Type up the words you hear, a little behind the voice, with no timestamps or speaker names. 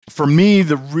For me,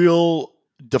 the real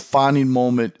defining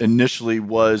moment initially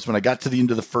was when I got to the end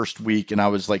of the first week and I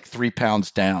was like 3 pounds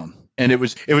down. And it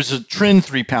was a trend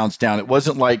 3 pounds down. It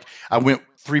wasn't like I went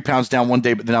 3 pounds down one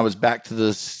day, but then I was back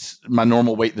to my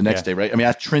normal weight the next day, right? I mean,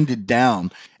 I trended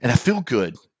down and I feel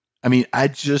good. I mean, I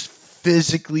just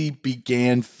physically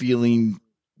began feeling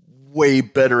way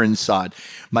better inside.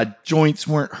 My joints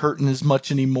weren't hurting as much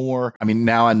anymore. I mean,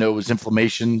 now I know it was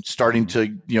inflammation starting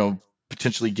to,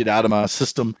 potentially get out of my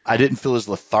system. I didn't feel as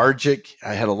lethargic.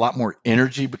 I had a lot more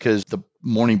energy because the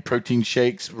morning protein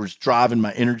shakes was driving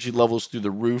my energy levels through the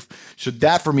roof. So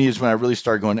that for me is when I really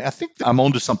started going, I think I'm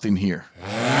onto something here.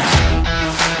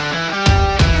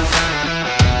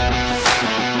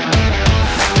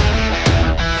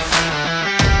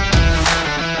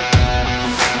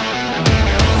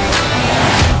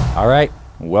 All right.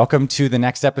 Welcome to the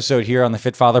next episode here on the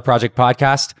Fit Father Project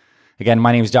podcast. Again,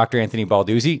 my name is Dr. Anthony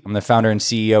Balduzzi. I'm the founder and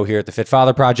CEO here at the Fit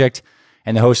Father Project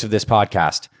and the host of this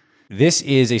podcast. This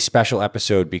is a special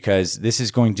episode because this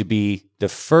is going to be the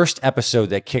first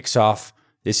episode that kicks off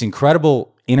this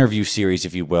incredible interview series,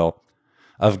 if you will,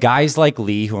 of guys like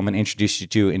Lee, who I'm going to introduce you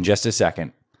to in just a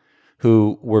second,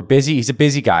 who were busy. He's a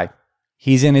busy guy.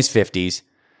 He's in his 50s.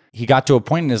 He got to a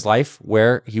point in his life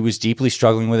where he was deeply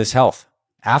struggling with his health.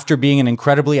 After being an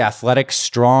incredibly athletic,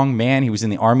 strong man, he was in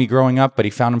the Army growing up, but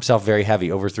he found himself very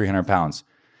heavy, over 300 pounds.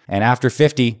 And after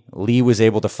 50, Lee was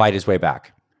able to fight his way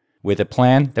back with a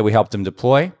plan that we helped him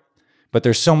deploy. But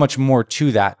there's so much more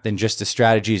to that than just the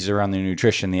strategies around the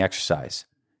nutrition, the exercise.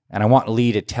 And I want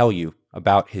Lee to tell you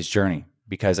about his journey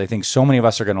because I think so many of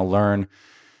us are going to learn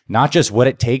not just what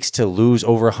it takes to lose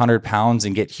over 100 pounds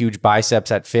and get huge biceps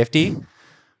at 50,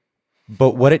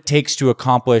 but what it takes to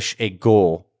accomplish a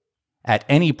goal at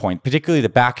any point, particularly the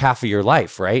back half of your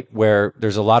life, right? Where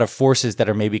there's a lot of forces that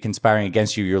are maybe conspiring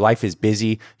against you. Your life is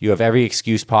busy. You have every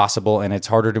excuse possible, and it's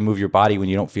harder to move your body when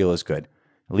you don't feel as good.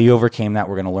 Lee overcame that.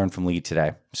 We're going to learn from Lee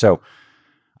today. So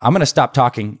I'm going to stop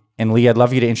talking. And Lee, I'd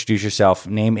love you to introduce yourself,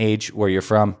 name, age, where you're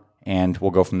from, and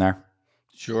we'll go from there.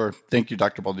 Sure. Thank you,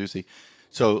 Dr. Balduzzi.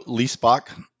 So Lee Spock,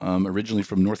 originally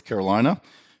from North Carolina,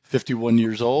 51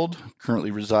 years old,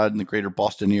 currently reside in the greater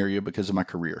Boston area because of my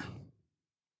career.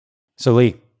 So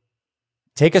Lee,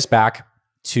 take us back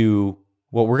to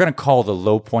what we're going to call the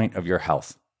low point of your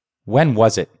health. When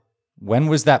was it? When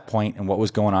was that point and what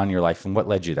was going on in your life and what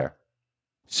led you there?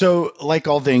 So like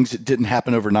all things, it didn't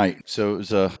happen overnight. So it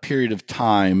was a period of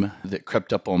time that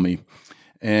crept up on me.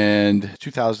 And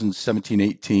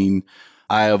 2017-18,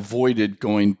 I avoided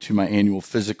going to my annual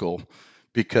physical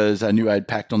because I knew I had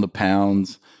packed on the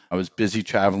pounds. I was busy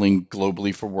traveling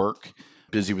globally for work,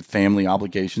 busy with family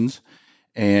obligations,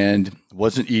 and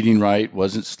wasn't eating right,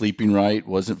 wasn't sleeping right,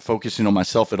 wasn't focusing on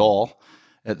myself at all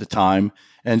at the time.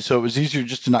 And so it was easier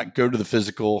just to not go to the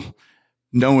physical,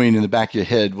 knowing in the back of your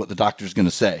head what the doctor's going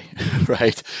to say,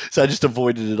 right? So I just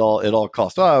avoided it all at all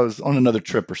costs. Oh, I was on another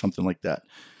trip or something like that.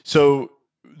 So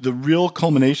the real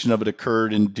culmination of it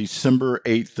occurred in December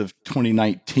 8th of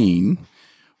 2019,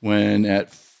 when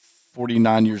at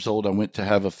 49 years old, I went to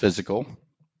have a physical,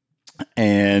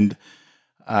 and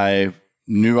I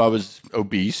knew I was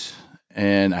obese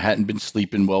and I hadn't been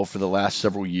sleeping well for the last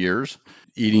several years,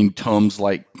 eating Tums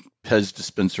like Pez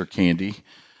dispenser candy,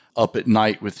 up at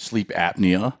night with sleep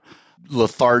apnea,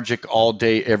 lethargic all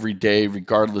day, every day,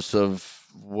 regardless of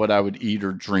what I would eat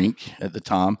or drink at the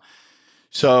time.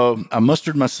 So I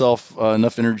mustered myself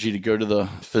enough energy to go to the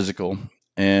physical,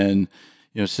 and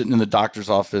sitting in the doctor's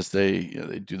office, they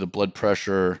do the blood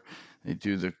pressure, they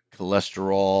do the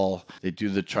cholesterol, they do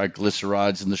the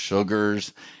triglycerides and the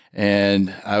sugars.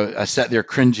 And I sat there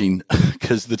cringing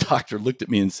because the doctor looked at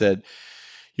me and said,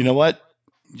 you know what?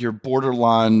 You're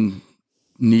borderline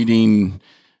needing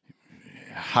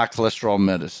high cholesterol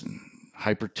medicine,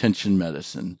 hypertension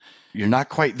medicine. You're not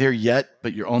quite there yet,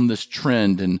 but you're on this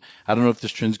trend. And I don't know if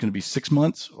this trend is going to be 6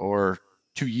 months or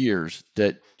 2 years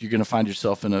that you're going to find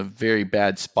yourself in a very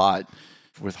bad spot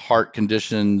with heart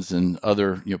conditions and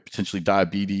other, potentially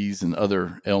diabetes and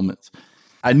other ailments.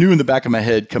 I knew in the back of my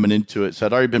head coming into it, so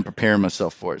I'd already been preparing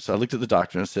myself for it. So I looked at the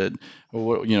doctor and I said,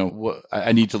 well,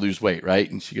 I need to lose weight,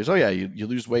 right? And she goes, oh yeah, you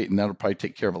lose weight and that'll probably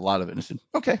take care of a lot of it. And I said,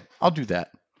 okay, I'll do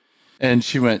that. And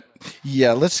she went,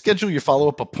 yeah, let's schedule your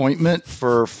follow-up appointment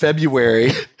for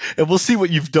February and we'll see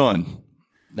what you've done.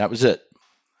 That was it.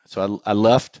 So I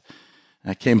left.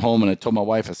 I came home and I told my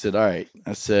wife, I said, all right,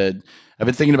 I said, I've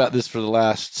been thinking about this for the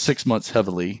last 6 months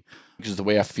heavily because of the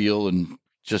way I feel, and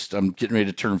just I'm getting ready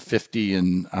to turn 50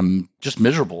 and I'm just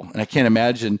miserable. And I can't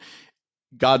imagine,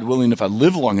 God willing, if I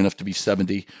live long enough to be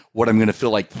 70, what I'm going to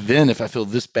feel like then if I feel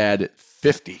this bad at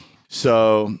 50.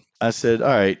 So I said, all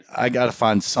right, I got to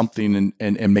find something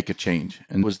and make a change.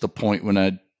 And it was the point when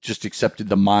I just accepted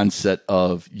the mindset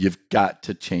of you've got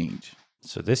to change.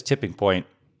 So this tipping point,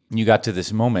 you got to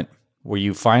this moment where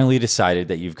you finally decided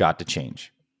that you've got to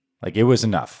change. Like it was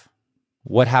enough.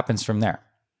 What happens from there?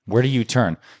 Where do you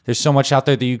turn? There's so much out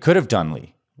there that you could have done,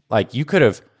 Lee. Like you could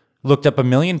have looked up a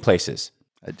million places.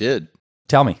 I did.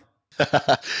 Tell me.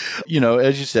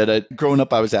 As you said, growing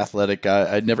up, I was athletic.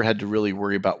 I never had to really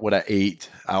worry about what I ate.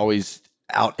 I always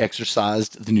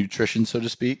out-exercised the nutrition, so to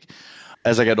speak.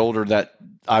 As I got older, that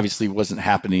obviously wasn't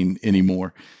happening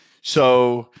anymore.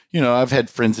 So, I've had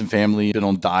friends and family been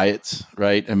on diets,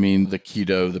 right? I mean, the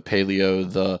keto, the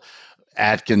paleo, the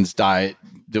Atkins diet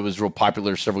that was real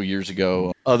popular several years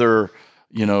ago, other,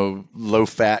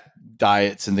 low-fat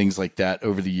diets and things like that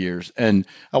over the years. And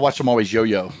I watched them always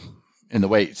yo-yo in the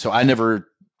weight. So I never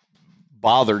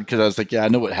bothered because I was like, yeah, I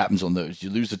know what happens on those. You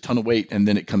lose a ton of weight and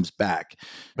then it comes back.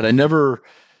 But I never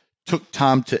took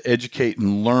time to educate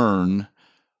and learn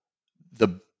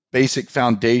the basic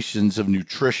foundations of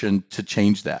nutrition to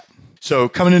change that. So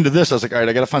coming into this, I was like, all right,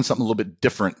 I got to find something a little bit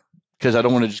different because I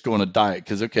don't want to just go on a diet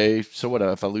because, okay, so what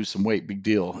if I lose some weight? Big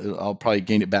deal. I'll probably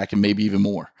gain it back and maybe even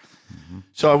more. Mm-hmm.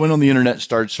 So I went on the internet,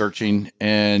 started searching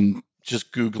and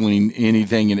just Googling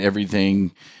anything and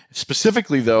everything.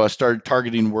 Specifically, though, I started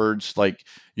targeting words like,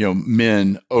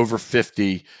 men over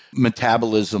 50,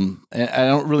 metabolism. And I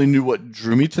don't really knew what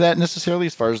drew me to that necessarily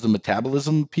as far as the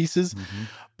metabolism pieces. Mm-hmm.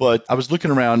 But I was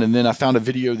looking around and then I found a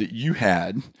video that you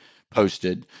had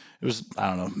posted. It was, I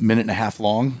don't know, a minute and a half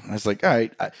long. I was like, all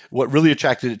right. What really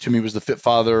attracted it to me was the Fit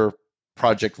Father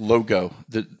Project logo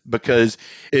because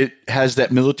it has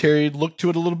that military look to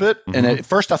it a little bit. Mm-hmm. And at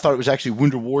first I thought it was actually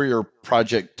Wounded Warrior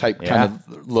Project type kind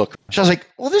of look. So I was like,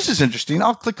 well, this is interesting.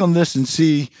 I'll click on this and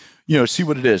see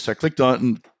what it is. So I clicked on it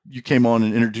and you came on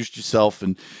and introduced yourself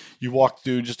and you walked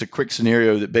through just a quick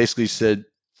scenario that basically said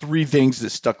 3 things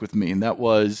that stuck with me. And that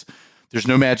was, there's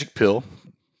no magic pill.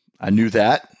 I knew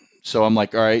that. So I'm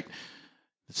like, all right.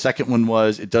 The second one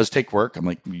was, it does take work. I'm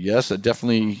like, yes, I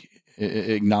definitely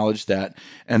acknowledge that.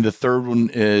 And the third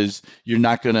one is, you're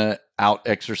not going to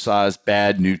out-exercise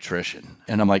bad nutrition.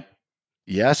 And I'm like,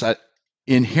 yes,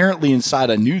 inherently inside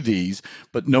I knew these,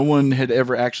 but no one had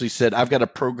ever actually said, I've got a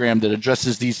program that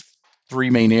addresses these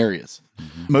 3 main areas.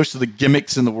 Mm-hmm. Most of the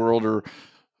gimmicks in the world are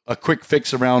a quick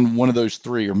fix around one of those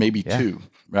 3 or maybe 2,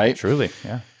 right? Truly,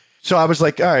 yeah. So I was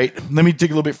like, all right, let me dig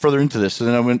a little bit further into this. So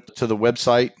then I went to the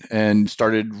website and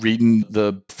started reading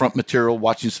the front material,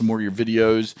 watching some more of your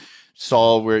videos,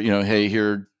 saw where, hey,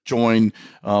 here, join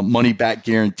money back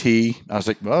guarantee. I was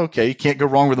like, well, okay, you can't go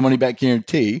wrong with the money back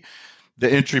guarantee.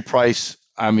 The entry price,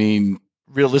 I mean,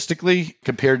 realistically,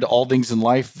 compared to all things in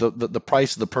life, the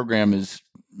price of the program is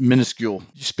minuscule.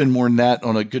 You spend more than that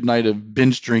on a good night of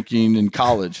binge drinking in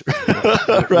college.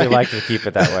 Right? We like to keep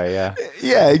it that way, yeah.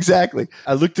 Yeah, exactly.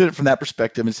 I looked at it from that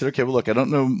perspective and said, okay, well, look, I don't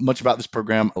know much about this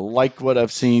program. I like what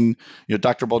I've seen,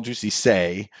 Dr. Balduzzi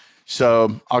say,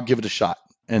 so I'll give it a shot.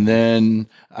 And then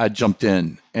I jumped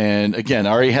in. And again,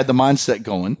 I already had the mindset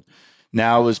going.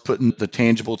 Now I was putting the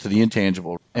tangible to the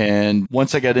intangible. And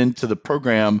once I got into the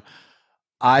program,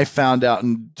 I found out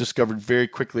and discovered very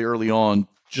quickly early on,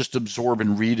 just absorb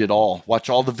and read it all. Watch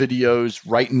all the videos,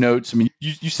 write notes. I mean,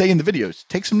 you say in the videos,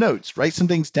 take some notes, write some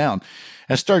things down.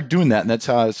 And I started doing that, and that's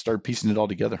how I started piecing it all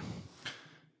together.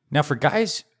 Now, for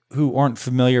guys who aren't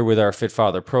familiar with our Fit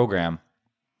Father program,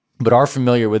 but are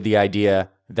familiar with the idea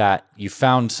that you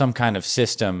found some kind of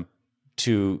system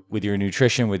with your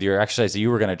nutrition, with your exercise that you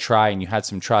were going to try, and you had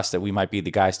some trust that we might be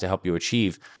the guys to help you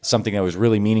achieve something that was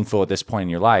really meaningful at this point in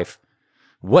your life,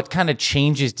 what kind of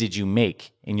changes did you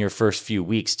make in your first few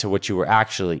weeks to what you were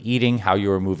actually eating, how you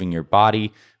were moving your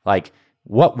body? Like,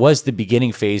 what was the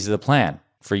beginning phase of the plan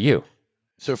for you?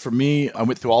 So for me, I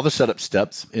went through all the setup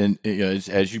steps and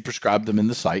as you prescribed them in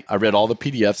the site. I read all the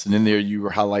PDFs, and in there you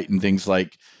were highlighting things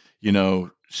like,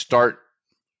 start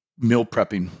meal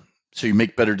prepping so you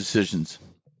make better decisions.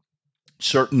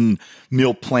 Certain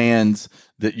meal plans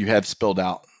that you have spelled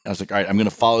out. I was like, all right, I'm going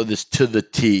to follow this to the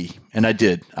T. And I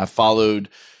did. I followed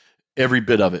every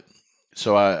bit of it.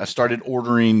 So I started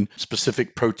ordering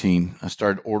specific protein. I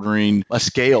started ordering a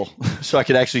scale so I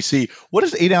could actually see, what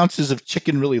does 8 ounces of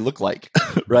chicken really look like,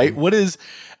 right? What is,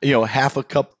 half a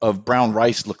cup of brown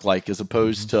rice look like as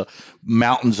opposed to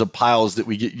mountains of piles that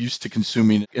we get used to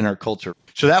consuming in our culture.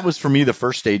 So that was for me, the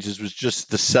first stages was just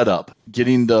the setup,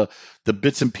 getting the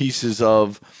bits and pieces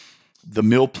of the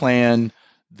meal plan,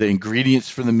 the ingredients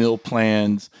for the meal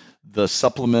plans, the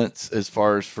supplements as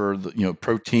far as for the,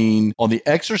 protein. On the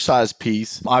exercise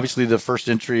piece, obviously the first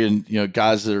entry, and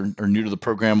guys that are new to the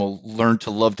program will learn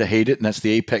to love to hate it, and that's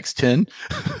the Apex 10.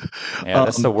 Yeah,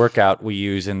 that's the workout we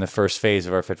use in the first phase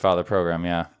of our Fit Father program.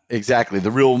 Yeah. Exactly,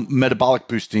 the real metabolic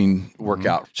boosting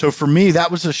workout. So for me,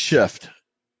 that was a shift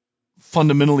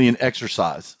fundamentally in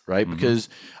exercise, right? Because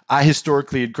I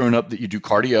historically had grown up that you do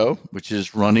cardio, which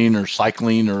is running or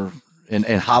cycling or and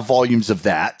high volumes of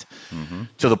that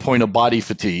to the point of body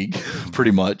fatigue,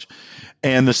 pretty much.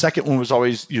 And the second one was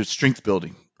always strength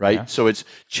building, right? Yeah. So it's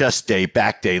chest day,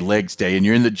 back day, legs day, and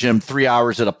you're in the gym 3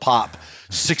 hours at a pop,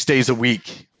 6 days a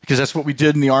week, because that's what we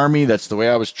did in the Army. That's the way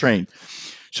I was trained.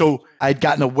 So I'd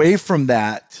gotten away from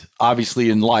that, obviously,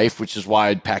 in life, which is why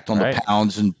I'd packed on the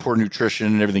pounds and poor nutrition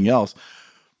and everything else.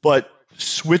 But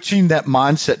switching that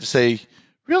mindset to say,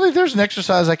 really, there's an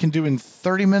exercise I can do in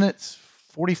 30 minutes,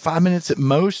 45 minutes at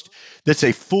most, that's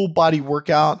a full body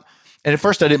workout. And at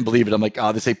first I didn't believe it. I'm like,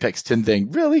 this Apex 10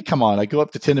 thing, really? Come on. I go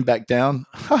up to 10 and back down.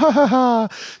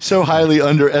 So highly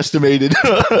underestimated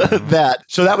that.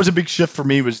 So that was a big shift for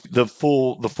me, was the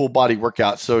full body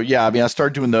workout. So yeah, I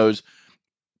started doing those.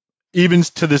 Even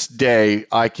to this day,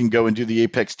 I can go and do the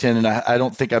Apex 10, and I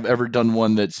don't think I've ever done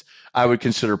one that's I would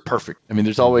consider perfect.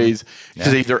 There's always,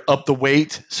 because they either up the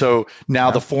weight, so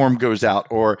now the form goes out,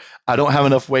 or I don't have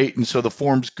enough weight, and so the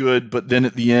form's good, but then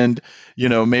at the end,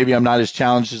 maybe I'm not as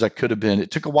challenged as I could have been.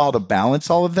 It took a while to balance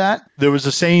all of that. There was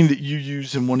a saying that you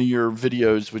use in one of your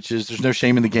videos, which is, there's no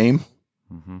shame in the game.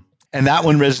 And that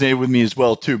one resonated with me as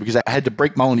well, too, because I had to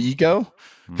break my own ego.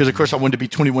 Because, of course, I wanted to be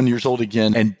 21 years old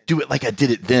again and do it like I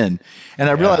did it then. And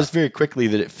I realized very quickly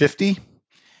that at 50,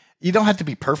 you don't have to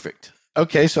be perfect.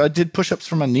 Okay, so I did push-ups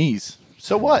for my knees.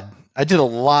 So what? I did a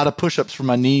lot of push-ups for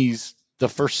my knees the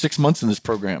first 6 months in this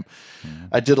program.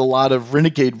 I did a lot of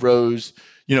renegade rows,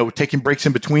 taking breaks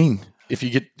in between.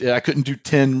 I couldn't do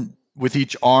 10 with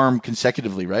each arm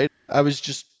consecutively, right? I was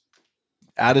just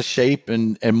out of shape,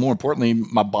 and more importantly,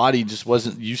 my body just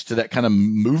wasn't used to that kind of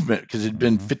movement, because it'd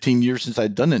been 15 years since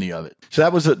I'd done any of it. So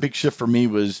that was a big shift for me,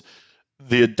 was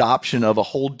the adoption of a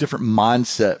whole different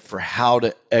mindset for how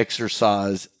to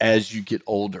exercise as you get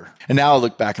older. And now I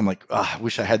look back, I'm like, I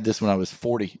wish I had this when I was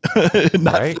 40,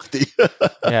 not 50.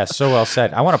 Yeah, so well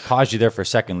said. I want to pause you there for a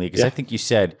second, Lee, because I think you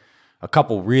said a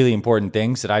couple really important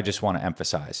things that I just want to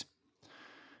emphasize.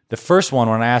 The first one,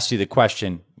 when I asked you the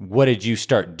question, what did you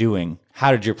start doing?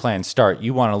 How did your plan start?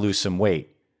 You want to lose some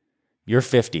weight. You're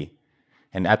 50.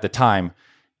 And at the time,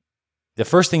 the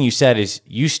first thing you said is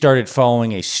you started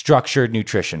following a structured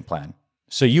nutrition plan.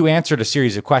 So you answered a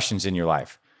series of questions in your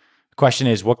life. The question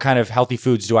is, what kind of healthy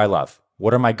foods do I love?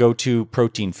 What are my go-to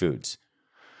protein foods?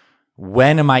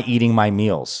 When am I eating my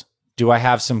meals? Do I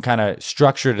have some kind of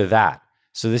structure to that?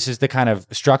 So this is the kind of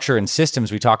structure and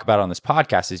systems we talk about on this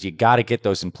podcast, is you got to get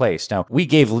those in place. Now, we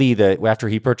gave Lee, after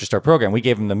he purchased our program, we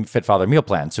gave him the Fit Father meal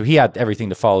plan. So he had everything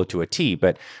to follow to a T.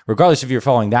 But regardless if you're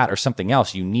following that or something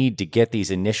else, you need to get these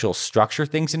initial structure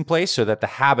things in place so that the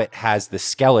habit has the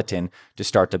skeleton to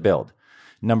start to build.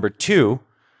 Number two,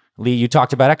 Lee, you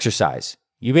talked about exercise.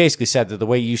 You basically said that the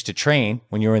way you used to train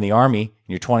when you were in the Army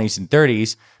in your 20s and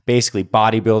 30s, basically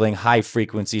bodybuilding, high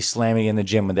frequency, slamming in the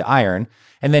gym with the iron.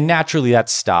 And then naturally that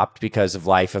stopped because of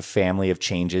life, of family, of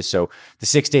changes. So the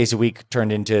 6 days a week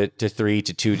turned into 3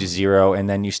 to 2 to 0, and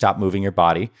then you stopped moving your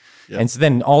body. Yep. And so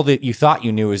then all that you thought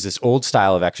you knew was this old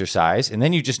style of exercise. And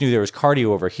then you just knew there was cardio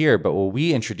over here. But what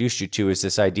we introduced you to is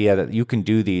this idea that you can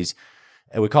do these,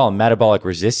 we call them metabolic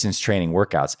resistance training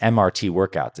workouts, MRT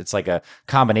workouts. It's like a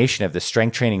combination of the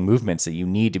strength training movements that you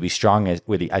need to be strong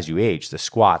as you age, the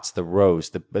squats, the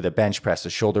rows, the bench press, the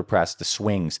shoulder press, the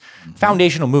swings,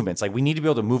 foundational movements. Like, we need to be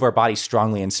able to move our body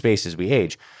strongly in space as we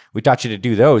age. We taught you to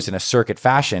do those in a circuit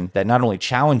fashion that not only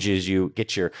challenges you,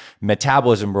 get your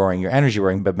metabolism roaring, your energy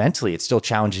roaring, but mentally it still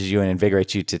challenges you and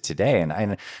invigorates you to today.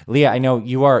 And Leah, I know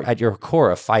you are at your core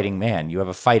a fighting man. You have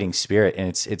a fighting spirit, and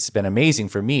it's been amazing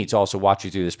for me to also watch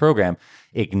you through this program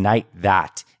ignite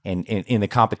that in the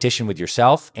competition with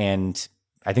yourself. And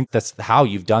I think that's how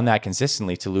you've done that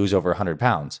consistently to lose over 100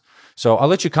 pounds. So I'll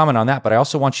let you comment on that, but I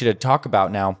also want you to talk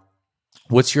about now,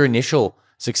 what's your initial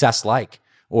success like?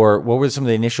 Or what were some of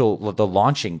the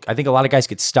launching? I think a lot of guys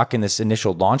get stuck in this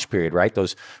initial launch period, right?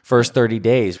 Those first 30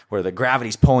 days where the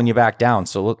gravity's pulling you back down.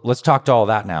 So let's talk to all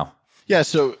that now. Yeah,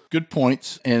 so good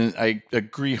points. And I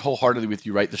agree wholeheartedly with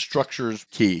you, right? The structure is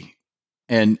key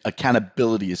and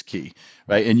accountability is key,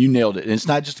 right? And you nailed it. And it's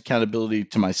not just accountability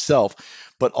to myself,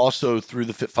 but also through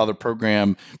the Fit Father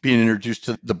program, being introduced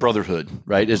to the brotherhood,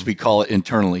 right? As we call it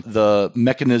internally. The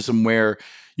mechanism where,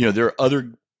 there are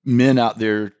other men out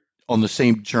there on the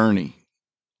same journey,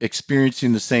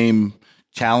 experiencing the same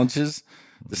challenges,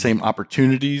 the same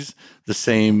opportunities, the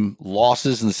same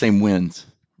losses, and the same wins,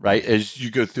 right? As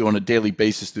you go through on a daily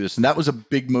basis through this. And that was a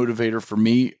big motivator for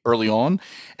me early on.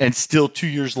 And still 2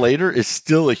 years later is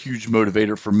still a huge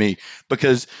motivator for me,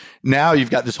 because now you've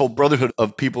got this whole brotherhood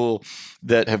of people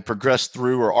that have progressed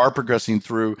through or are progressing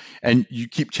through, and you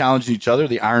keep challenging each other,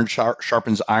 the iron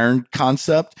sharpens iron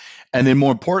concept. And then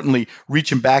more importantly,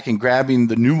 reaching back and grabbing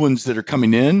the new ones that are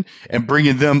coming in and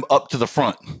bringing them up to the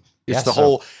front. It's the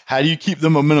whole, how do you keep the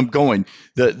momentum going?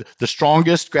 The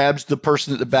strongest grabs the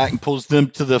person at the back and pulls them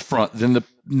to the front. Then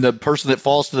the person that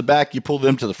falls to the back, you pull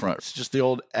them to the front. It's just the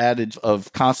old adage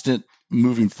of constant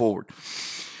moving forward.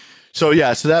 So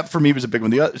yeah, so that for me was a big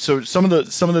one. So some of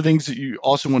the things that you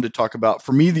also wanted to talk about,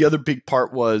 for me, the other big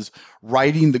part was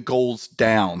writing the goals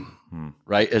down,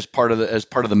 right, as part of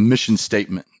the mission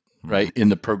statement, right, in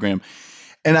the program.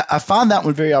 And I find that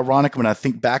one very ironic when I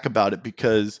think back about it,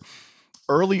 because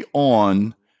early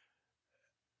on,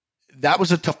 that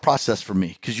was a tough process for me,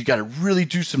 because you got to really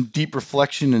do some deep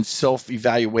reflection and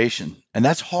self-evaluation, and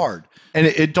that's hard. And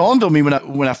it dawned on me when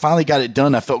I finally got it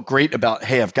done. I felt great about,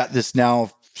 hey, I've got this now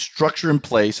structure in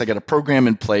place. I got a program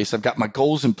in place. I've got my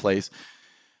goals in place.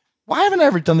 Why haven't I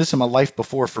ever done this in my life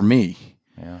before for me?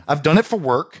 Yeah. I've done it for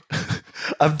work.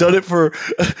 I've done it for,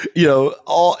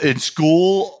 all in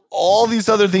school, all these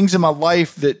other things in my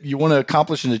life that you want to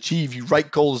accomplish and achieve. You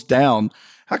write goals down.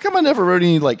 How come I never wrote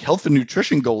any like health and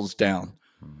nutrition goals down?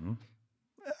 Mm-hmm.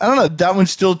 I don't know. That one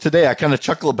still today I kind of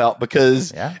chuckle about,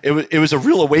 because it was a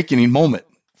real awakening moment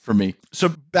for me. So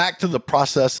back to the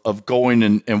process of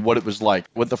going and what it was like,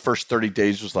 what the first 30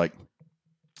 days was like.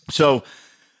 So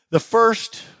the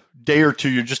first day or two,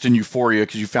 you're just in euphoria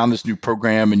because you found this new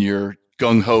program and you're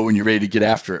gung-ho and you're ready to get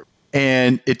after it.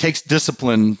 And it takes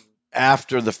discipline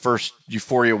after the first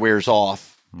euphoria wears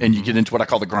off, and you get into what I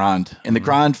call the grind. And the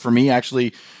grind for me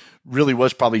actually really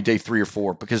was probably day 3 or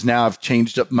 4, because now I've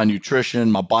changed up my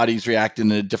nutrition. My body's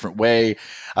reacting in a different way.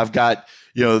 I've got,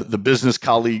 the business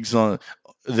colleagues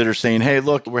that are saying, hey,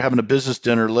 look, we're having a business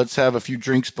dinner. Let's have a few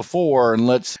drinks before, and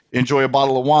let's enjoy a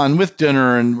bottle of wine with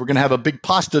dinner. And we're going to have a big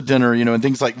pasta dinner, and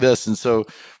things like this. And so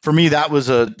for me, that was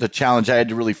the challenge I had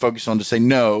to really focus on, to say,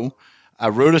 no, I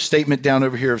wrote a statement down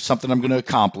over here of something I'm going to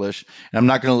accomplish, and I'm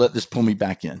not going to let this pull me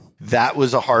back in. That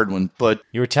was a hard one, but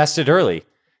you were tested early.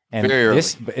 And very early.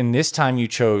 This time you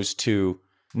chose to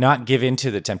not give in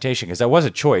to the temptation, because that was a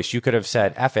choice. You could have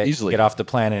said, F it, easily, get off the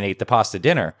plan and ate the pasta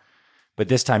dinner. But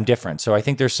this time different. So I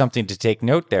think there's something to take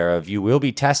note there of. You will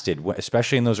be tested,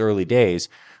 especially in those early days,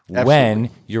 when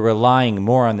you're relying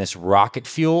more on this rocket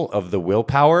fuel of the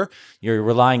willpower.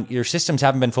 Your systems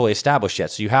haven't been fully established yet.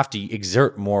 So you have to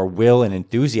exert more will and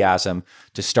enthusiasm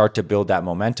to start to build that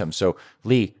momentum. So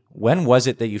Lee, when was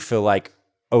it that you feel like,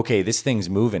 okay, this thing's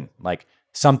moving, like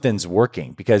something's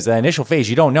working? Because the initial phase,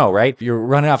 you don't know, right? You're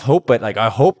running off hope, but like, I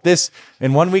hope this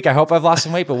in 1 week, I hope I've lost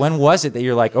some weight. But when was it that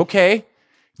you're like, okay,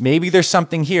 maybe there's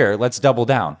something here, let's double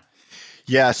down?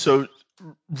 Yeah. So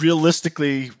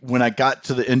realistically, when I got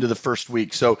to the end of the first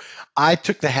week, so I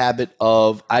took the habit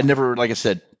of, like I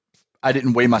said, I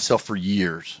didn't weigh myself for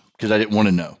years because I didn't want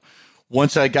to know.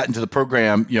 Once I got into the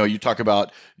program, you talk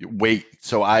about weight.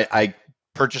 So I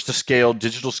purchased a scale,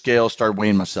 digital scale, started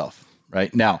weighing myself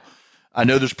right now. I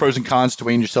know there's pros and cons to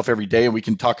weighing yourself every day, and we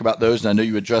can talk about those, and I know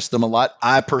you address them a lot.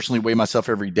 I personally weigh myself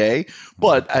every day,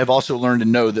 but I've also learned to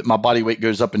know that my body weight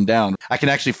goes up and down. I can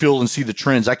actually feel and see the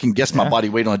trends. I can guess my body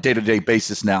weight on a day-to-day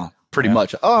basis now, pretty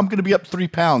much. Oh, I'm going to be up 3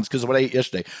 pounds because of what I ate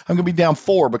yesterday. I'm going to be down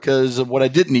 4 because of what I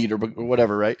didn't eat or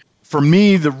whatever, right? For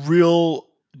me, the real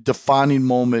defining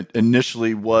moment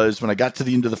initially was when I got to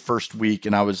the end of the first week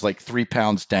and I was like 3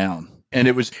 pounds down. And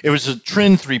it was a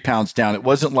trend 3 pounds down. It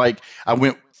wasn't like I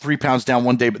went 3 pounds down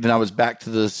one day, but then I was back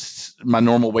to my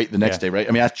normal weight the next day, right?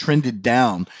 I mean, I trended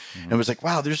down and it was like,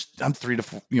 wow, I'm 3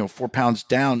 to 4 pounds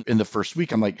down in the first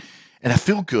week. I'm like, and I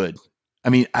feel good.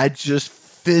 I mean, I just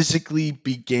physically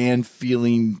began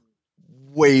feeling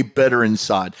way better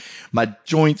inside. My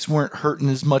joints weren't hurting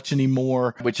as much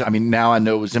anymore, which, I mean, now I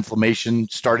know was inflammation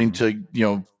starting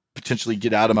to, potentially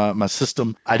get out of my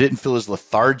system. I didn't feel as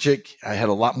lethargic. I had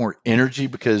a lot more energy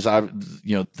because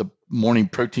the morning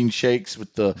protein shakes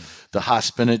with the high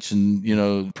spinach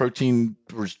and, protein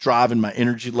was driving my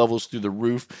energy levels through the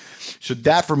roof. So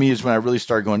that for me is when I really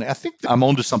started going, I think I'm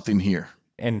onto something here.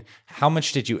 And how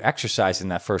much did you exercise in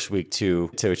that first week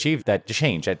to achieve that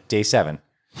change at day 7?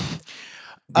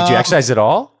 Did you exercise at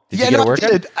all? Did you get a workout?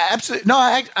 I did. Absolutely. No,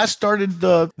 I started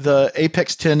the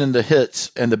Apex 10 and the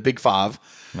HIITs and the Big 5.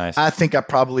 Nice. I think I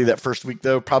probably that first week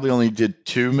though, probably only did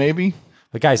 2 maybe.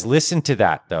 But guys, listen to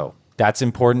that though. That's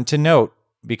important to note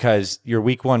because your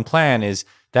week 1 plan is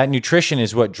that nutrition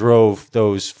is what drove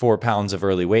those 4 pounds of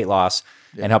early weight loss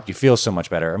and helped you feel so much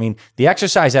better. I mean, the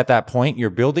exercise at that point, you're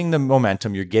building the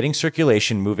momentum, you're getting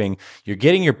circulation moving, you're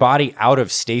getting your body out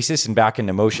of stasis and back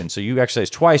into motion. So you exercise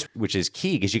twice, which is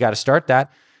key because you got to start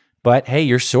that. But hey,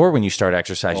 you're sore when you start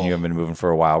exercising. You haven't been moving for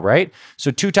a while, right?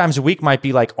 So 2 times a week might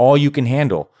be like all you can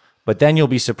handle. But then you'll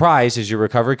be surprised as your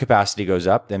recovery capacity goes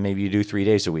up. Then maybe you do 3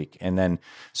 days a week. And then,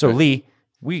 so Lee,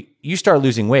 you start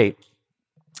losing weight,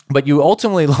 but you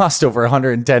ultimately lost over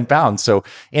 110 pounds. So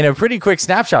in a pretty quick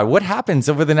snapshot, what happens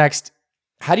over the next,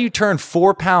 how do you turn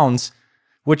 4 pounds,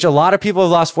 which a lot of people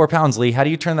have lost 4 pounds, Lee? How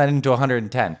do you turn that into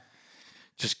 110?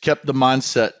 Just kept the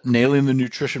mindset, nailing the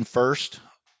nutrition first,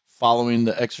 following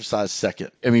the exercise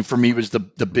second. I mean, for me, it was the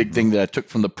big thing that I took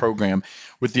from the program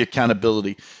with the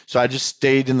accountability. So I just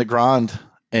stayed in the grind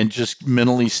and just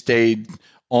mentally stayed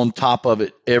on top of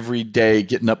it every day,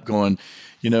 getting up going,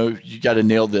 you got to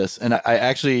nail this. And I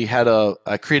actually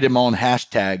I created my own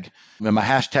hashtag. And my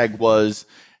hashtag was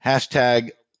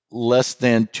hashtag less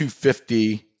than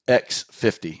 250 x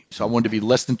 50. So I wanted to be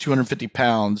less than 250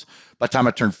 pounds by the time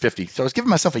I turned 50. So I was giving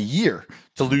myself a year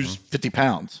to lose 50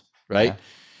 pounds, right? Yeah.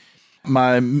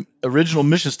 My original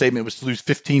mission statement was to lose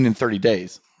 15 in 30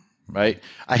 days, right?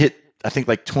 I hit, I think,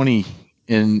 like 20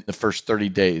 in the first 30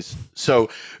 days.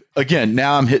 So again,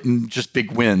 now I'm hitting just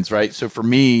big wins, right? So for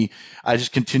me, I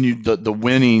just continued the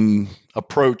winning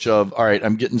approach of, all right,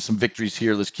 I'm getting some victories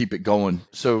here. Let's keep it going.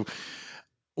 So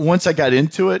once I got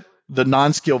into it, the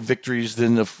non-scale victories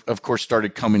then of course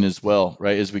started coming as well,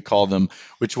 right? As we call them,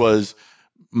 which was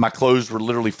my clothes were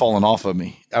literally falling off of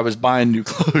me. I was buying new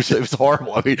clothes. It was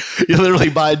horrible. I mean, you literally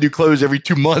buy new clothes every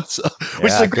 2 months,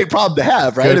 which is a great problem to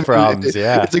have, right? Good problems,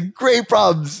 yeah. It's a great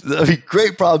problems. I mean,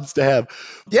 great problems to have.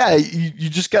 Yeah, you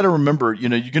just got to remember, you're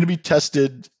going to be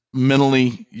tested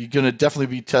mentally. You're going to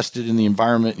definitely be tested in the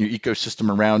environment, your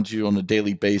ecosystem around you on a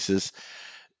daily basis.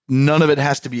 None of it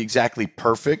has to be exactly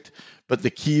perfect, but the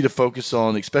key to focus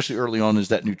on, especially early on, is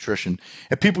that nutrition.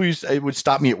 And people would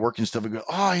stop me at work and stuff and go,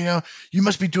 oh, you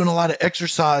must be doing a lot of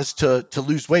exercise to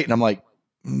lose weight. And I'm like,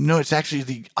 no, it's actually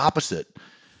the opposite.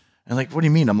 And like, what do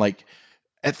you mean? I'm like,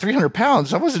 at 300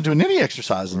 pounds, I wasn't doing any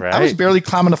exercising. Right. I was barely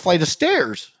climbing a flight of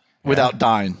stairs without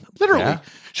dying, literally. Yeah.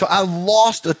 So I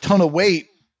lost a ton of weight,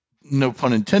 no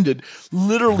pun intended,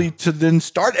 literally to then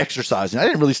start exercising. I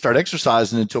didn't really start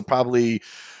exercising until probably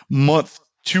month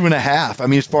 2.5. I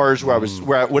mean, as far as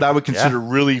what I would consider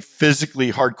really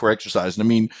physically hardcore exercise. I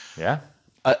mean,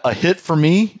 a hit for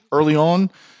me early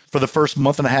on for the first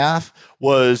month and a half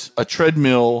was a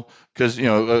treadmill because,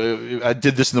 I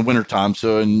did this in the wintertime.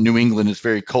 So in New England, it's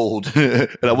very cold and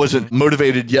I wasn't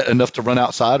motivated yet enough to run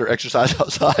outside or exercise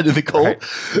outside in the cold.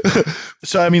 Right.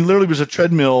 So, I mean, literally was a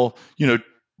treadmill,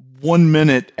 1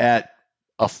 minute at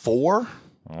a 4,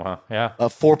 a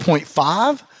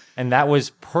 4.5. And that was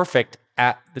perfect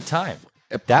at the time.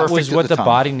 That was what the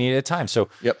body needed at the time. So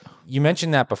you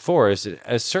mentioned that before. Is at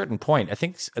a certain point, I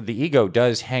think the ego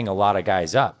does hang a lot of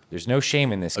guys up. There's no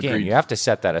shame in this game. You have to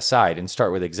set that aside and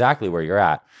start with exactly where you're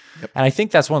at. And I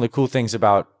think that's one of the cool things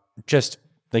about just,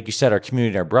 like you said, our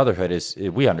community, our brotherhood is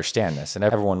we understand this and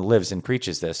everyone lives and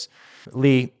preaches this.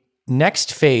 Lee,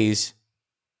 next phase,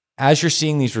 as you're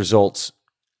seeing these results,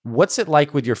 what's it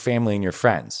like with your family and your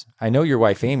friends? I know your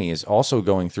wife, Amy, is also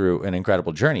going through an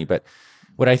incredible journey, but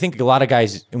what I think a lot of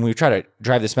guys, and we try to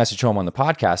drive this message home on the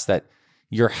podcast, that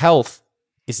your health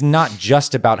is not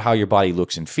just about how your body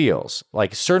looks and feels.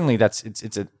 Like certainly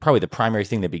it's probably the primary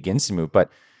thing that begins to move, but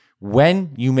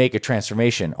when you make a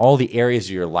transformation, all the areas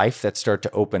of your life that start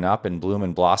to open up and bloom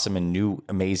and blossom in new,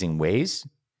 amazing ways,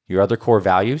 your other core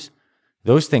values,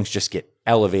 those things just get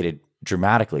elevated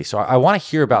dramatically. So I want to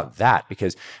hear about that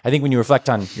because I think when you reflect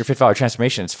on your Fit Father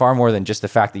transformation, it's far more than just the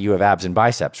fact that you have abs and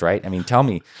biceps, right? I mean, tell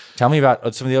me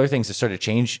about some of the other things that started to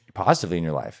change positively in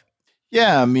your life.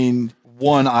 Yeah, I mean,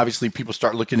 one, obviously people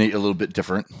start looking at you a little bit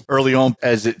different. Early on,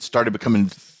 as it started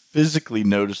becoming physically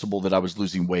noticeable that I was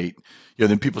losing weight,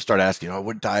 then people start asking,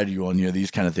 what diet are you on? These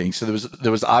kind of things. So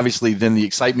there was obviously then the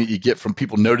excitement you get from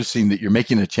people noticing that you're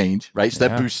making a change, right? So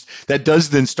that does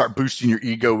then start boosting your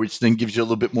ego, which then gives you a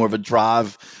little bit more of a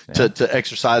drive to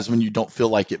exercise when you don't feel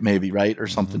like it maybe, right? Or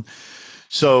something.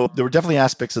 So there were definitely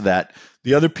aspects of that.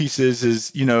 The other piece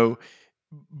is,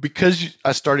 because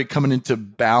I started coming into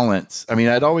balance. I mean,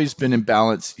 I'd always been in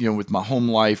balance, with my home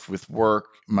life, with work,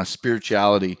 my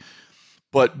spirituality.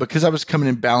 But because I was coming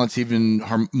in balance even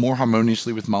more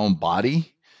harmoniously with my own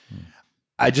body,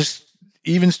 I just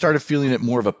even started feeling it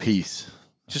more of a peace,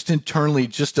 just internally,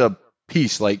 just a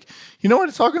peace. Like,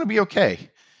 it's all going to be okay.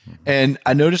 And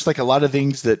I noticed like a lot of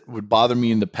things that would bother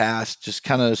me in the past just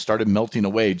kind of started melting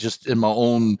away just in my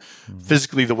own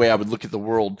physically the way I would look at the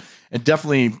world. And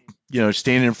definitely,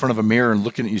 standing in front of a mirror and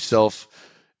looking at yourself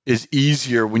is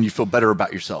easier when you feel better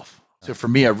about yourself. So for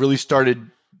me, I really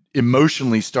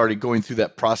emotionally started going through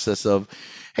that process of,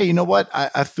 hey, you know what?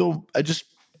 I just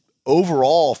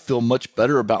overall feel much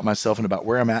better about myself and about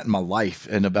where I'm at in my life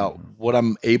and about what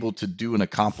I'm able to do and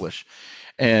accomplish.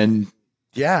 And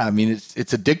yeah, I mean, it's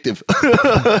addictive.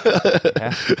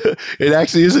 It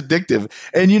actually is addictive.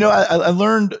 And, I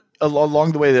learned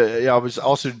along the way that I was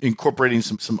also incorporating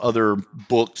some other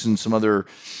books and some other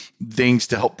things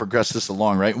to help progress this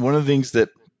along, right? One of the things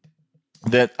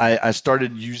that I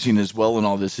started using as well in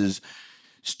all this is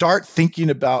start thinking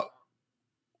about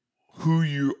who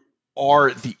you are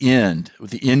at the end,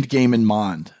 with the end game in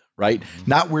mind, right?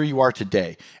 Not where you are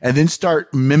today. And then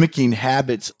start mimicking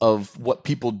habits of what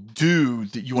people do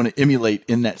that you want to emulate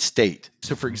in that state.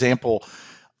 So for example,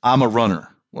 I'm a runner.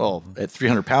 Well, at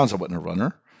 300 pounds, I wasn't a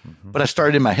runner, but I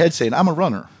started in my head saying, I'm a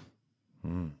runner.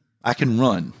 I can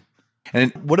run.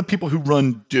 And what do people who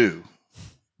run do?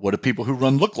 What do people who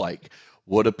run look like?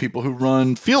 What do people who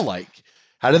run feel like?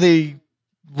 How do they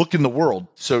look in the world,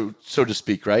 so to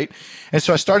speak, right? And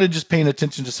so I started just paying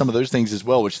attention to some of those things as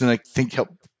well, which then I think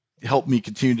helped me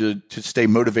continue to stay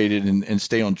motivated and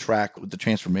stay on track with the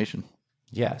transformation.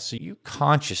 Yeah, so you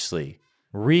consciously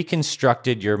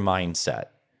reconstructed your mindset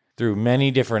through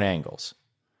many different angles.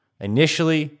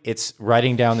 Initially, it's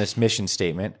writing down this mission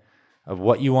statement of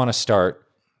what you want to start,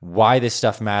 why this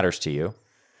stuff matters to you,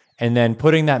 and then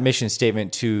putting that mission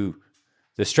statement to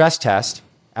the stress test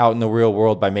out in the real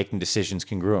world by making decisions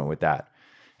congruent with that.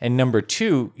 And number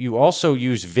two, you also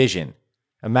use vision,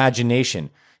 imagination,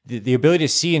 the ability to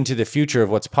see into the future of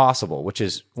what's possible, which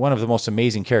is one of the most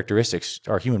amazing characteristics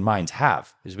our human minds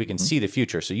have, is we can see the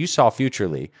future. So you saw Future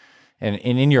Lee, and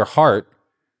in your heart,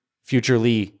 Future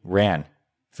Lee ran.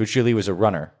 Future Lee was a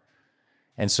runner.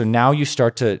 And so now you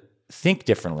start to think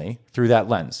differently through that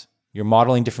lens. You're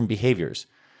modeling different behaviors.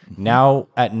 Now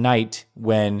at night,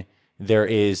 when there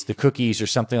is the cookies or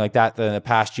something like that in the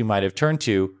past you might have turned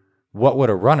to, what would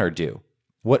a runner do?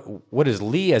 What does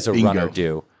Lee as a runner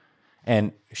do?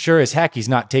 And sure as heck, he's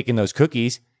not taking those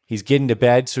cookies. He's getting to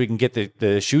bed so he can get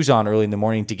the shoes on early in the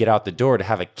morning to get out the door to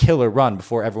have a killer run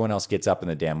before everyone else gets up in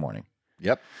the damn morning.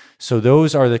 Yep. So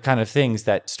those are the kind of things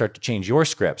that start to change your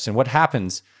scripts. And what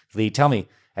happens, Lee, tell me,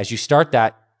 as you start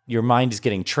that, your mind is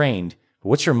getting trained.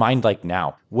 What's your mind like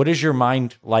now? What is your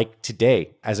mind like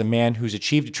today as a man who's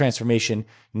achieved a transformation,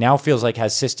 now feels like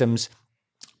has systems,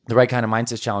 the right kind of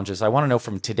mindset challenges? I want to know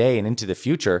from today and into the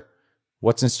future,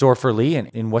 what's in store for Lee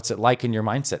and what's it like in your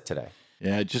mindset today?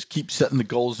 Yeah, just keep setting the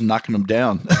goals and knocking them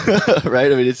down,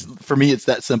 right? I mean, for me, it's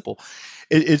that simple.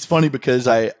 It's funny because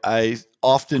I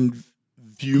often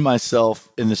view myself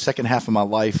in the second half of my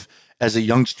life as a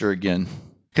youngster again,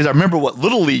 because I remember what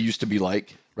little Lee used to be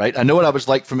like. Right? I know what I was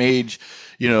like from age,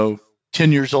 10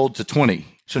 years old to 20.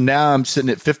 So now I'm sitting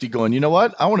at 50 going, you know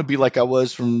what? I want to be like I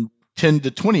was from 10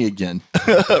 to 20 again.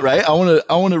 Right? I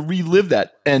want to relive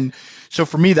that. And so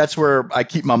for me, that's where I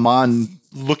keep my mind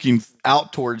looking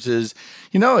out towards is,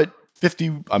 at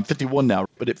 50, I'm 51 now,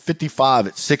 but at 55,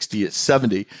 at 60, at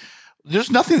 70,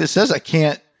 there's nothing that says I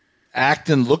can't act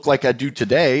and look like I do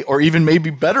today, or even maybe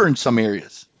better in some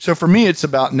areas. So for me, it's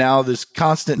about now this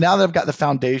constant, now that I've got the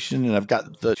foundation and I've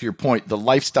got to your point, the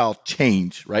lifestyle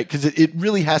change, right? Because it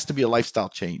really has to be a lifestyle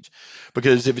change.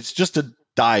 Because if it's just a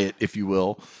diet, if you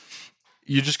will,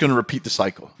 you're just going to repeat the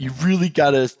cycle. You really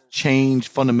got to change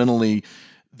fundamentally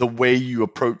the way you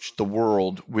approach the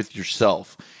world with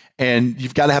yourself. And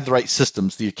you've got to have the right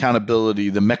systems, the accountability,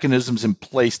 the mechanisms in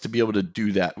place to be able to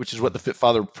do that, which is what the Fit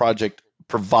Father Project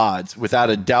provides,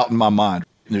 without a doubt in my mind.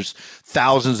 There's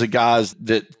thousands of guys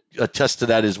that attest to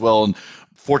that as well. And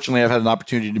fortunately, I've had an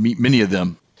opportunity to meet many of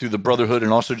them through the brotherhood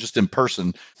and also just in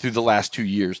person through the last 2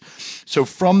 years. So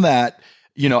from that,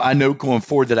 I know going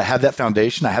forward that I have that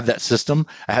foundation. I have that system.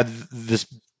 I have this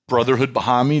brotherhood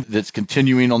behind me that's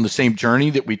continuing on the same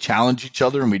journey, that we challenge each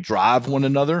other and we drive one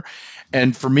another.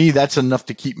 And for me, that's enough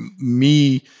to keep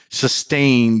me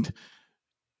sustained,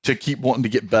 to keep wanting to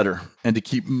get better and to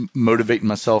keep motivating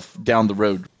myself down the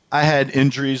road. I had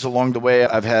injuries along the way.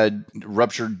 I've had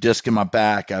ruptured disc in my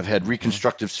back. I've had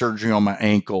reconstructive surgery on my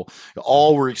ankle.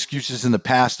 All were excuses in the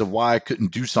past of why I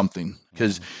couldn't do something,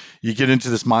 because you get into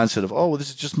this mindset of, oh, well,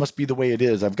 this just must be the way it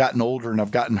is. I've gotten older and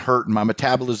I've gotten hurt and my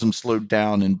metabolism slowed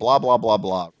down and blah, blah, blah,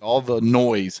 blah, all the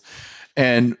noise.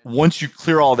 And once you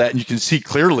clear all that and you can see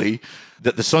clearly,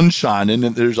 that the sun's shining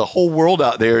and there's a whole world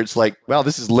out there. It's like, wow,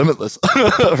 this is limitless,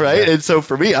 right? And so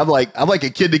for me, I'm like a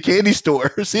kid in a candy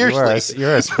store. Seriously,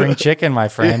 you're a spring chicken, my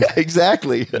friend. Yeah,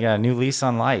 exactly. Yeah, new lease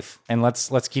on life. And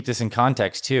let's keep this in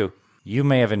context too. You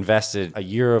may have invested a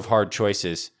year of hard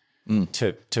choices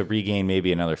to regain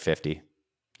maybe another 50.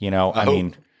 I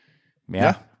mean,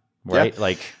 yeah. Right? Yeah.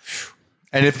 Like,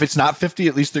 and if it's not 50,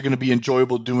 at least they're going to be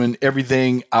enjoyable doing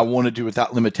everything I want to do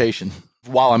without limitation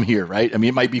while I'm here, right? I mean,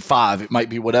 it might be 5, it might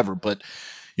be whatever, but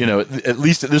at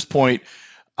least at this point,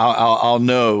 I'll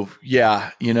know,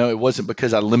 it wasn't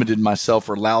because I limited myself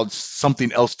or allowed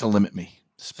something else to limit me.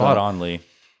 Spot on, Lee.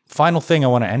 Final thing I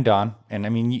want to end on, and I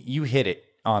mean, you hit it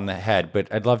on the head, but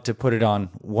I'd love to put it on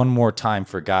one more time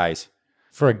for guys.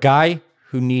 For a guy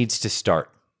who needs to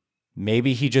start,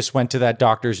 maybe he just went to that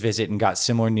doctor's visit and got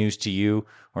similar news to you,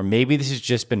 or maybe this has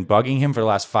just been bugging him for the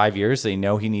last 5 years. They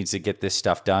know he needs to get this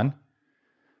stuff done.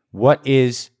 What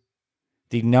is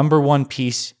the number one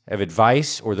piece of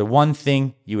advice or the one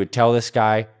thing you would tell this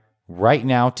guy right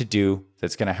now to do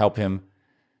that's going to help him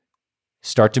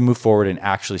start to move forward and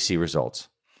actually see results?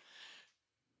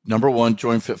 Number 1,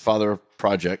 join Fit Father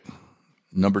Project.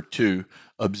 Number 2,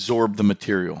 absorb the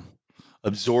material.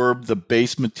 Absorb the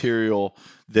base material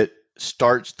that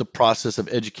starts the process of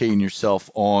educating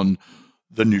yourself on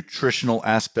the nutritional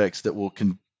aspects that will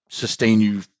sustain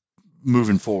you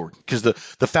moving forward. Because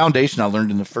the foundation I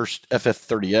learned in the first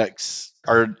FF30X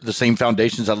are the same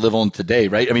foundations I live on today,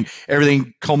 right? I mean,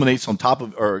 everything culminates on top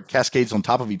of or cascades on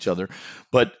top of each other,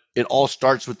 but it all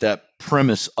starts with that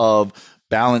premise of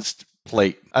balanced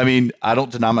plate. I mean, I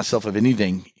don't deny myself of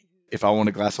anything. If I want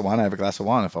a glass of wine, I have a glass of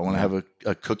wine. If I want to have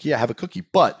a cookie, I have a cookie.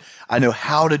 But I know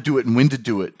how to do it and when to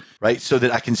do it, right? So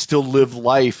that I can still live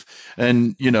life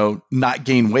and, not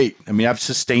gain weight. I mean, I've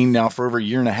sustained now for over a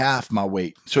year and a half my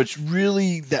weight. So it's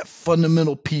really that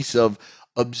fundamental piece of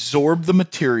absorb the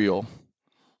material,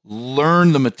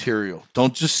 learn the material.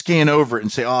 Don't just scan over it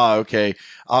and say, okay,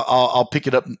 I'll pick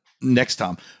it up next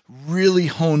time. Really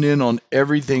hone in on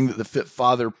everything that the Fit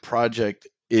Father Project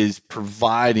is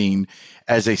providing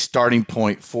as a starting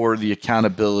point for the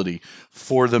accountability,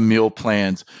 for the meal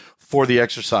plans, for the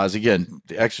exercise. Again,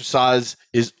 the exercise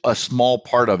is a small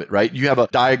part of it, right? You have a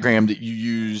diagram that you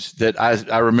use that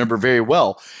I remember very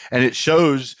well, and it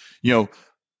shows, the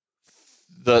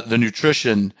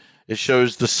nutrition, it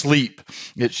shows the sleep,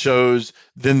 it shows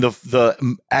then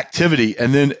the activity,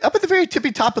 and then up at the very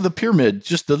tippy top of the pyramid,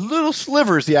 just the little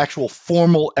sliver is the actual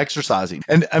formal exercising.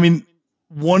 And I mean,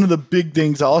 one of the big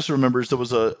things I also remember is there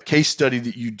was a case study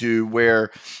that you do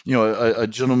where, a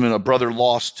gentleman, a brother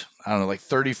lost, I don't know, like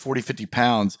 30, 40, 50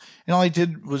 pounds. And all he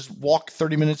did was walk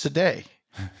 30 minutes a day.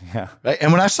 Yeah. Right?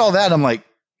 And when I saw that, I'm like,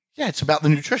 yeah, it's about the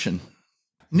nutrition.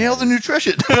 Nail the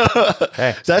nutrition.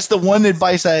 Okay. So that's the one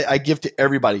advice I give to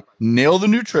everybody. Nail the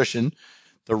nutrition.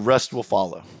 The rest will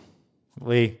follow.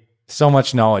 Lee, so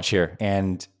much knowledge here.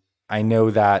 And I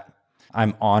know that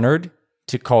I'm honored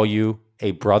to call you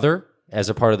a brother as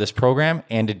a part of this program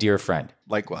and a dear friend.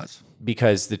 Likewise.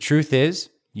 Because the truth is,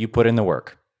 you put in the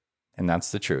work, and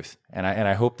that's the truth. And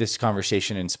I hope this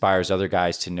conversation inspires other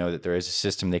guys to know that there is a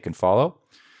system they can follow,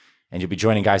 and you'll be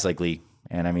joining guys like Lee.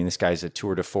 And I mean, this guy's a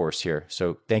tour de force here.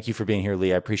 So thank you for being here,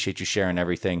 Lee. I appreciate you sharing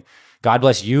everything. God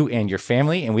bless you and your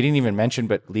family. And we didn't even mention,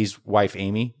 but Lee's wife,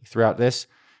 Amy, throughout this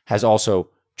has also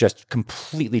just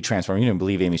completely transformed. You didn't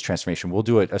believe Amy's transformation. We'll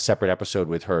do a separate episode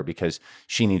with her because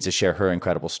she needs to share her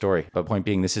incredible story. But point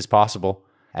being, this is possible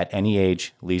at any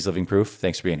age. Lee's living proof.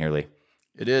 Thanks for being here, Lee.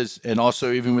 It is. And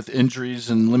also, even with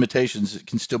injuries and limitations, it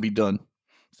can still be done.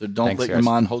 So don't let your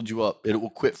mind hold you up. It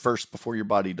will quit first before your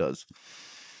body does.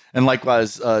 And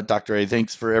likewise, Dr. A,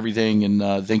 thanks for everything.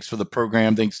 And thanks for the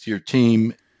program. Thanks to your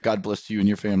team. God bless you and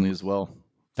your family as well.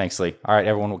 Thanks, Lee. All right,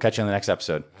 everyone. We'll catch you on the next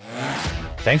episode.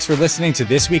 Thanks for listening to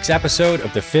this week's episode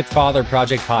of the Fit Father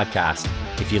Project podcast.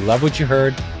 If you love what you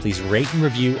heard, please rate and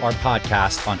review our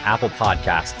podcast on Apple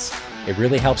Podcasts. It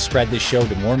really helps spread this show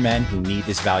to more men who need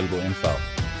this valuable info.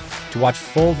 To watch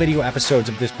full video episodes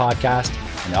of this podcast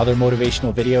and other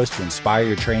motivational videos to inspire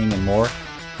your training and more,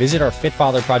 visit our Fit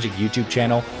Father Project YouTube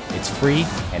channel. It's free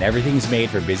and everything is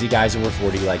made for busy guys over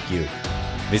 40 like you.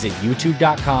 Visit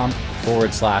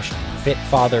youtube.com/Fit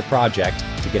Father Project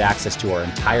to get access to our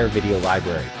entire video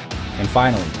library. And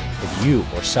finally, if you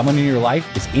or someone in your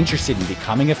life is interested in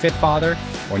becoming a fit father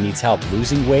or needs help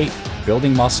losing weight,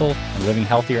 building muscle, and living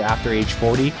healthier after age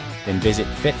 40, then visit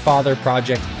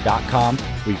fitfatherproject.com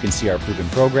where you can see our proven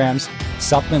programs,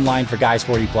 supplement line for guys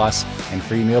 40 plus, and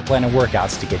free meal plan and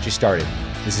workouts to get you started.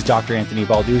 This is Dr. Anthony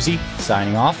Balduzzi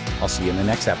signing off. I'll see you in the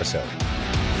next episode.